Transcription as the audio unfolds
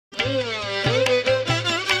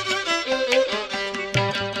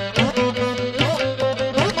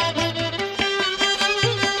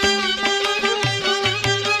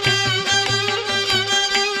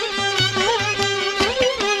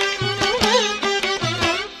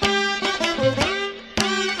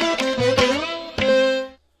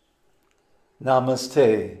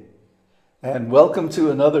Namaste, and welcome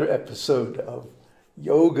to another episode of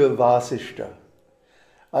Yoga Vasishta.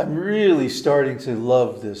 I'm really starting to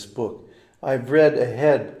love this book. I've read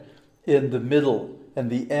ahead, in the middle,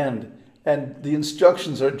 and the end, and the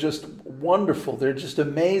instructions are just wonderful. They're just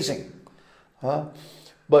amazing.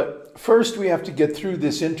 But first we have to get through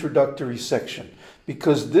this introductory section,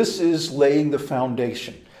 because this is laying the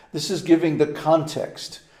foundation. This is giving the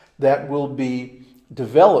context that will be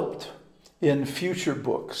developed in future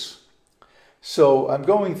books. So I'm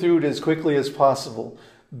going through it as quickly as possible.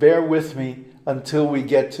 Bear with me until we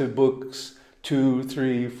get to books 2,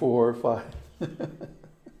 3, 4, 5.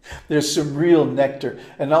 There's some real nectar,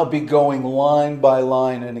 and I'll be going line by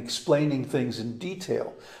line and explaining things in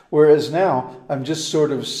detail. Whereas now I'm just sort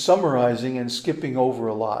of summarizing and skipping over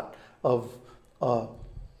a lot of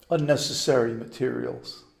unnecessary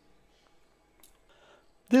materials.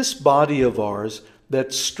 This body of ours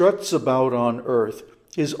that struts about on earth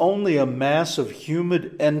is only a mass of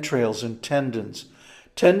humid entrails and tendons,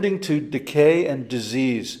 tending to decay and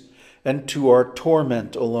disease, and to our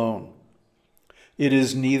torment alone. It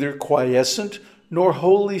is neither quiescent nor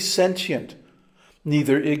wholly sentient,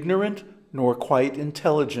 neither ignorant nor quite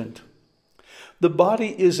intelligent. The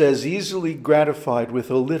body is as easily gratified with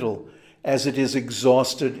a little as it is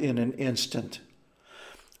exhausted in an instant.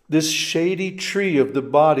 This shady tree of the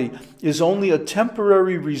body is only a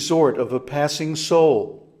temporary resort of a passing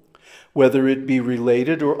soul, whether it be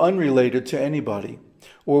related or unrelated to anybody,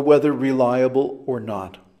 or whether reliable or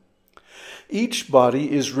not. Each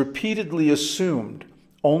body is repeatedly assumed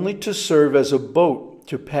only to serve as a boat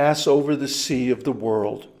to pass over the sea of the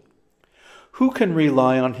world. Who can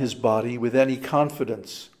rely on his body with any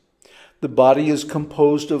confidence? The body is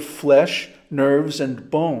composed of flesh, nerves,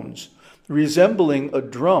 and bones, resembling a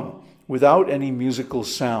drum without any musical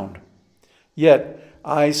sound. Yet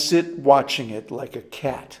I sit watching it like a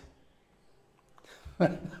cat.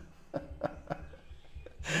 Ain't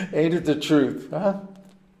it the truth, huh?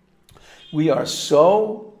 We are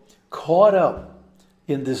so caught up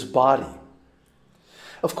in this body.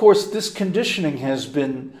 Of course, this conditioning has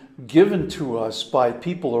been given to us by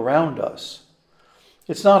people around us.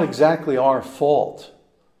 It's not exactly our fault.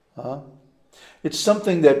 It's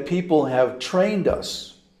something that people have trained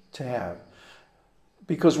us to have.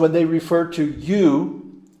 Because when they refer to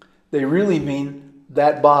you, they really mean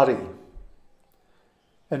that body.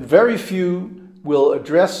 And very few will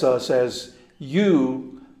address us as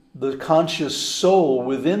you, the conscious soul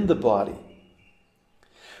within the body.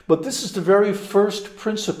 But this is the very first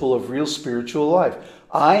principle of real spiritual life.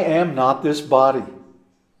 I am not this body.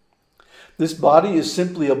 This body is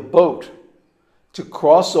simply a boat to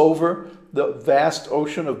cross over the vast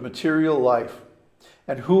ocean of material life.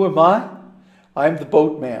 And who am I? I'm the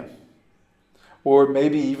boatman, or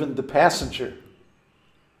maybe even the passenger.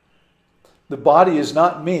 The body is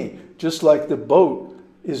not me, just like the boat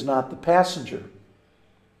is not the passenger.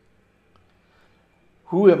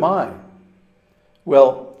 Who am I?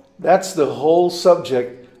 Well, that's the whole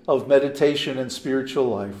subject of meditation and spiritual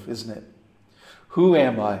life, isn't it? Who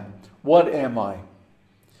am I? What am I?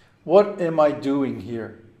 What am I doing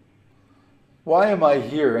here? Why am I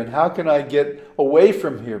here, and how can I get away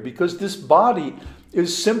from here? Because this body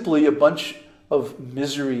is simply a bunch of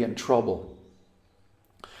misery and trouble.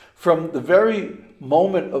 From the very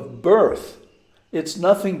moment of birth, it's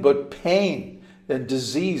nothing but pain and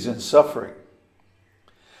disease and suffering.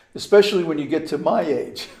 Especially when you get to my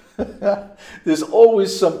age. There's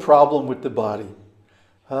always some problem with the body.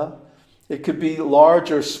 It could be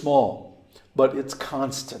large or small, but it's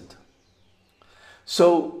constant.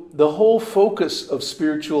 So the whole focus of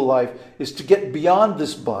spiritual life is to get beyond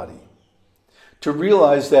this body, to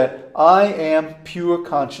realize that I am pure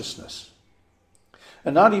consciousness.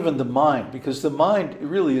 And not even the mind, because the mind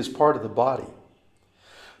really is part of the body.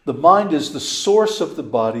 The mind is the source of the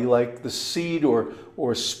body, like the seed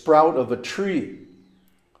or sprout of a tree.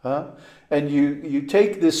 And you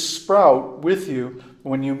take this sprout with you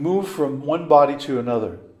when you move from one body to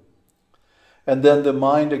another. And then the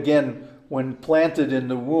mind, again, when planted in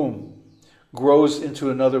the womb, grows into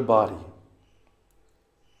another body.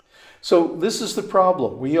 So this is the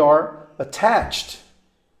problem. We are attached.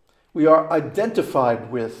 We are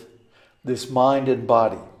identified with this mind and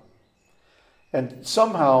body. And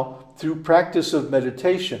somehow, through practice of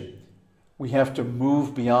meditation, we have to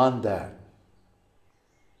move beyond that.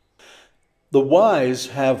 The wise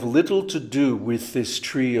have little to do with this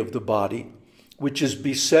tree of the body, which is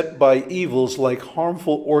beset by evils like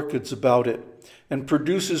harmful orchids about it, and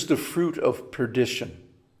produces the fruit of perdition.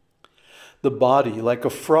 The body, like a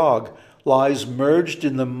frog, lies merged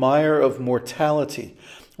in the mire of mortality,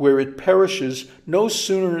 where it perishes no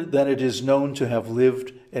sooner than it is known to have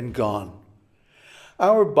lived and gone.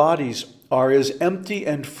 Our bodies are as empty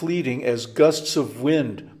and fleeting as gusts of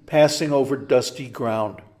wind passing over dusty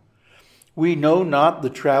ground. We know not the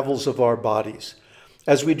travels of our bodies,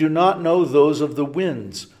 as we do not know those of the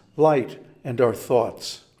winds, light, and our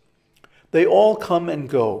thoughts. They all come and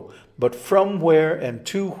go, but from where and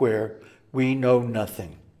to where we know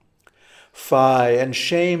nothing. Fie and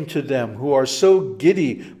shame to them who are so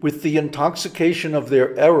giddy with the intoxication of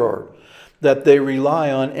their error that they rely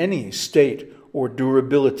on any state or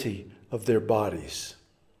durability of their bodies.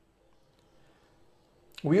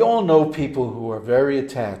 We all know people who are very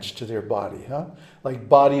attached to their body, like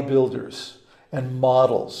bodybuilders and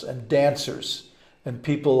models and dancers and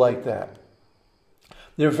people like that.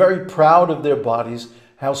 They're very proud of their bodies,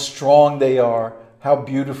 how strong they are, how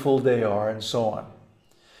beautiful they are, and so on.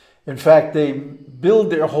 In fact, they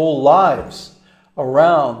build their whole lives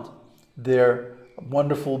around their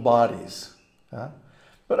wonderful bodies.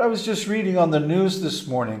 But I was just reading on the news this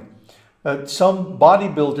morning, some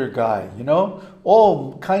bodybuilder guy,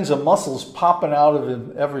 all kinds of muscles popping out of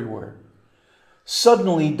him everywhere,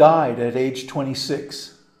 suddenly died at age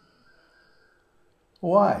 26.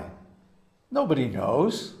 Why? Nobody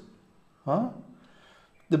knows.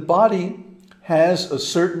 The body has a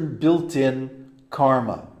certain built-in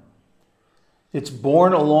karma. It's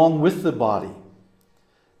born along with the body.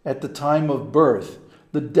 At the time of birth,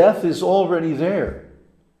 the death is already there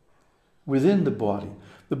within the body.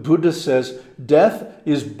 The Buddha says death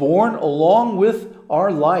is born along with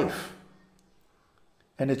our life,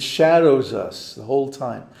 and it shadows us the whole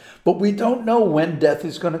time. But we don't know when death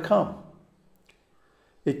is going to come.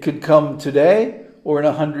 It could come today or in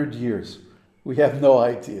 100 years. We have no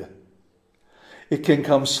idea. It can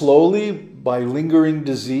come slowly by lingering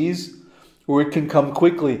disease, or it can come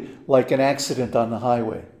quickly like an accident on the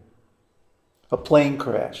highway, a plane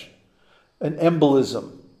crash, an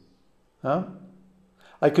embolism.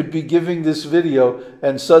 I could be giving this video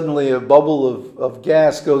and suddenly a bubble of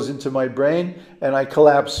gas goes into my brain and I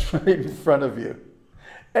collapse right in front of you.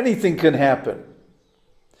 Anything can happen.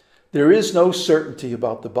 There is no certainty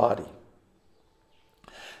about the body.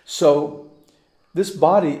 So this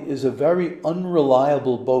body is a very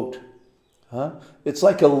unreliable boat. It's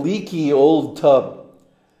like a leaky old tub.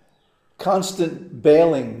 Constant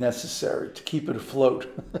bailing necessary to keep it afloat.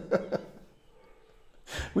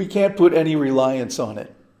 We can't put any reliance on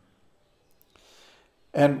it.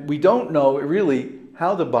 And we don't know really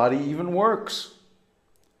how the body even works.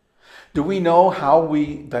 Do we know how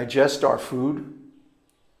we digest our food?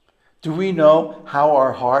 Do we know how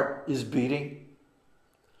our heart is beating?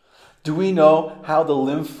 Do we know how the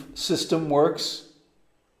lymph system works?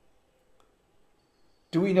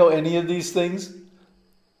 Do we know any of these things?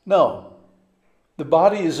 No. The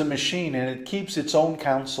body is a machine and it keeps its own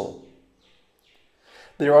counsel.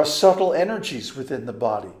 There are subtle energies within the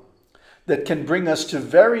body that can bring us to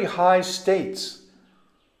very high states,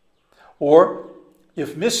 or,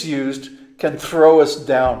 if misused, can throw us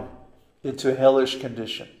down into a hellish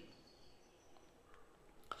condition.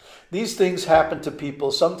 These things happen to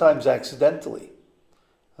people sometimes accidentally.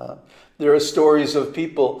 There are stories of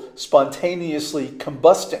people spontaneously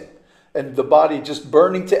combusting and the body just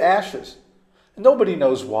burning to ashes. Nobody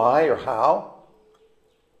knows why or how.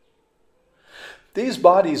 These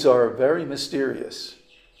bodies are very mysterious.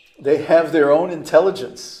 They have their own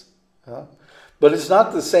intelligence. But it's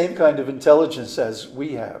not the same kind of intelligence as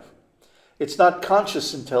we have. It's not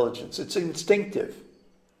conscious intelligence. It's instinctive.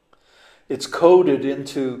 It's coded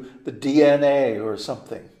into the DNA or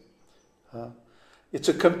something. It's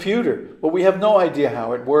a computer, but we have no idea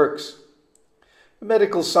how it works.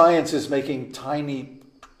 Medical science is making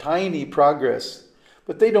tiny progress,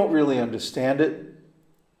 but they don't really understand it.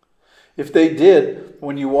 If they did,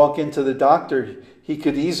 when you walk into the doctor, he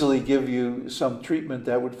could easily give you some treatment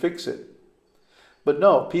that would fix it. But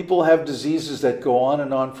no, people have diseases that go on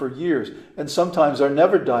and on for years, and sometimes are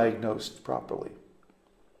never diagnosed properly.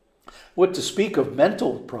 What to speak of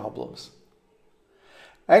mental problems?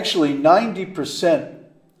 Actually, 90%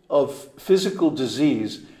 of physical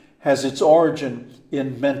disease has its origin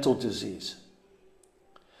in mental disease.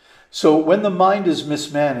 So when the mind is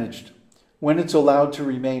mismanaged, when it's allowed to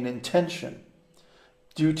remain in tension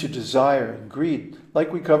due to desire and greed,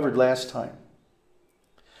 like we covered last time,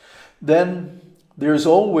 then there's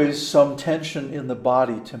always some tension in the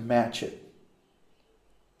body to match it.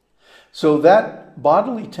 So that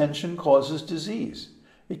bodily tension causes disease.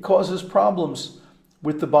 It causes problems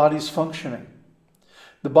with the body's functioning.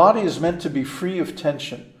 The body is meant to be free of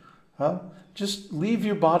tension. Just leave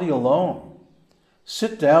your body alone.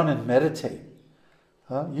 Sit down and meditate.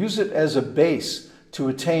 Use it as a base to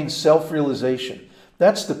attain self-realization.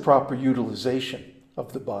 That's the proper utilization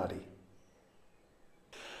of the body.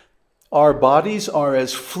 Our bodies are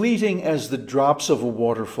as fleeting as the drops of a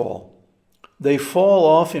waterfall. They fall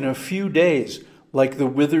off in a few days like the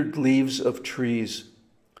withered leaves of trees.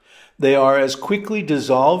 They are as quickly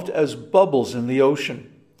dissolved as bubbles in the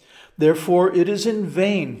ocean. Therefore, it is in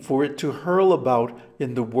vain for it to hurl about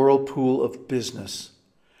in the whirlpool of business.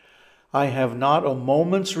 I have not a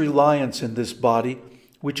moment's reliance in this body,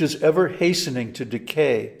 which is ever hastening to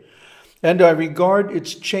decay, and I regard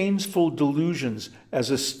its changeful delusions as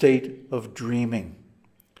a state of dreaming.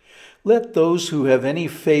 Let those who have any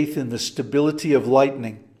faith in the stability of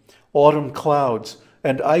lightning, autumn clouds,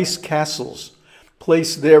 and ice castles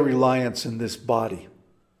place their reliance in this body.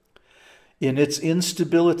 In its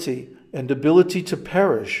instability and ability to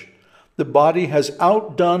perish, the body has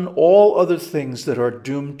outdone all other things that are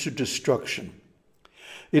doomed to destruction.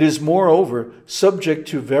 It is moreover subject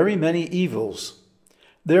to very many evils.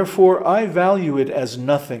 Therefore I value it as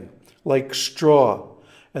nothing, like straw,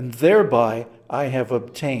 and thereby I have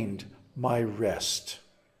obtained my rest.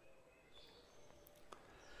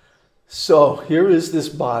 So here is this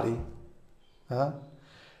body.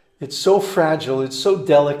 It's so fragile, it's so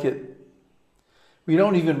delicate. We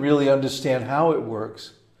don't even really understand how it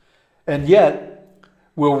works. And yet,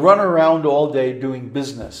 we'll run around all day doing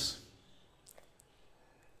business,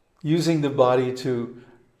 using the body to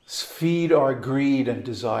feed our greed and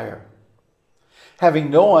desire, having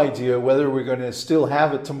no idea whether we're going to still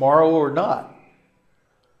have it tomorrow or not.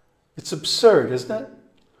 It's absurd, isn't it?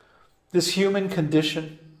 This human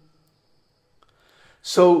condition.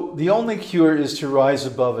 So the only cure is to rise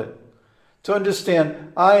above it, to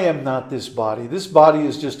understand I am not this body. This body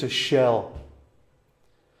is just a shell.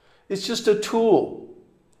 It's just a tool.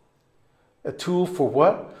 A tool for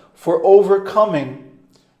what? For overcoming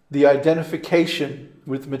the identification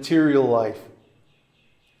with material life.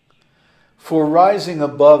 For rising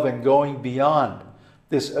above and going beyond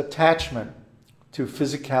this attachment to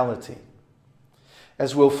physicality.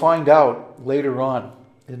 As we'll find out later on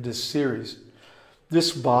in this series,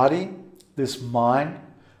 this body, this mind,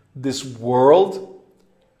 this world,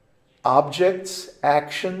 objects,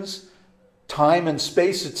 actions, time and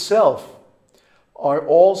space itself are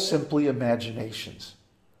all simply imaginations.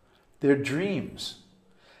 They're dreams.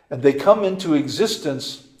 And they come into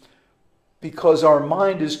existence because our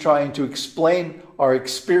mind is trying to explain our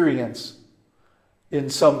experience in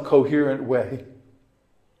some coherent way.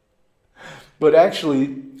 But actually,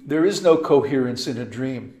 there is no coherence in a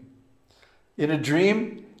dream. In a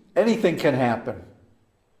dream, anything can happen.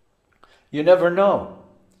 You never know.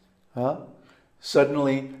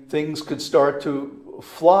 Suddenly, things could start to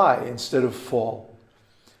fly instead of fall.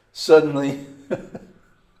 Suddenly,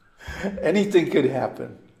 anything could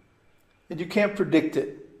happen. And you can't predict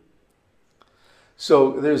it.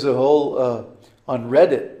 So there's a whole, on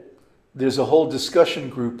Reddit, there's a whole discussion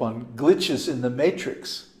group on glitches in the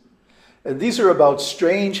matrix. And these are about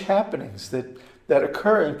strange happenings that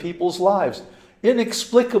occur in people's lives.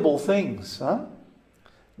 Inexplicable things,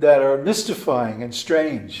 that are mystifying and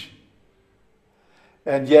strange.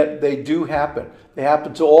 And yet they do happen. They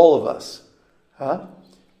happen to all of us.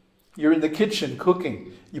 You're in the kitchen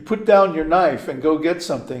cooking. You put down your knife and go get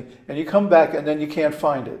something, and you come back and then you can't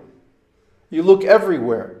find it. You look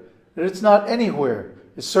everywhere, and it's not anywhere.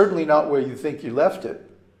 It's certainly not where you think you left it.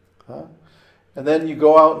 And then you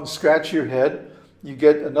go out and scratch your head, you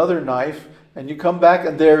get another knife, and you come back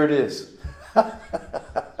and there it is.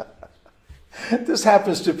 This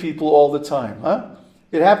happens to people all the time,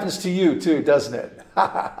 It happens to you too, doesn't it?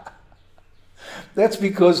 That's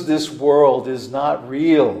because this world is not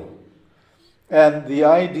real. And the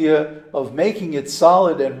idea of making it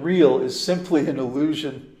solid and real is simply an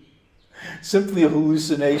illusion, simply a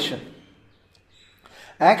hallucination.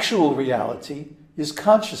 Actual reality is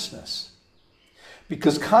consciousness.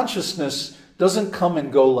 Because consciousness doesn't come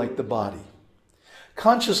and go like the body.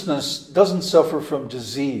 Consciousness doesn't suffer from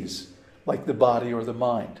disease like the body or the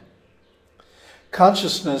mind.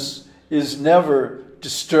 Consciousness is never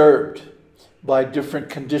disturbed by different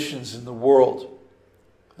conditions in the world,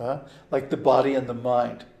 like the body and the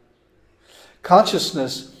mind.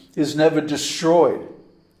 Consciousness is never destroyed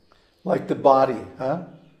like the body.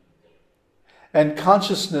 And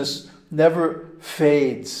consciousness never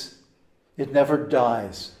fades. It never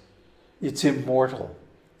dies. It's immortal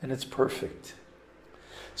and it's perfect.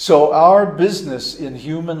 So our business in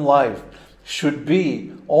human life should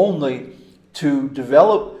be only to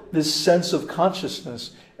develop this sense of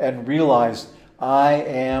consciousness and realize, I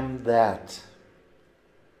am that.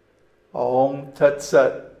 Om Tat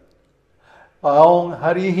Sat. Aum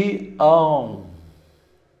Harihi Aum.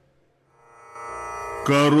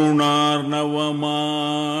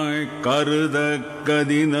 கருணார்ணவமாய்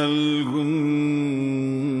கருதக்கதி நல்கும்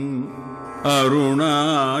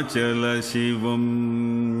அருணாச்சல சிவம்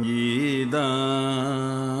ஈதா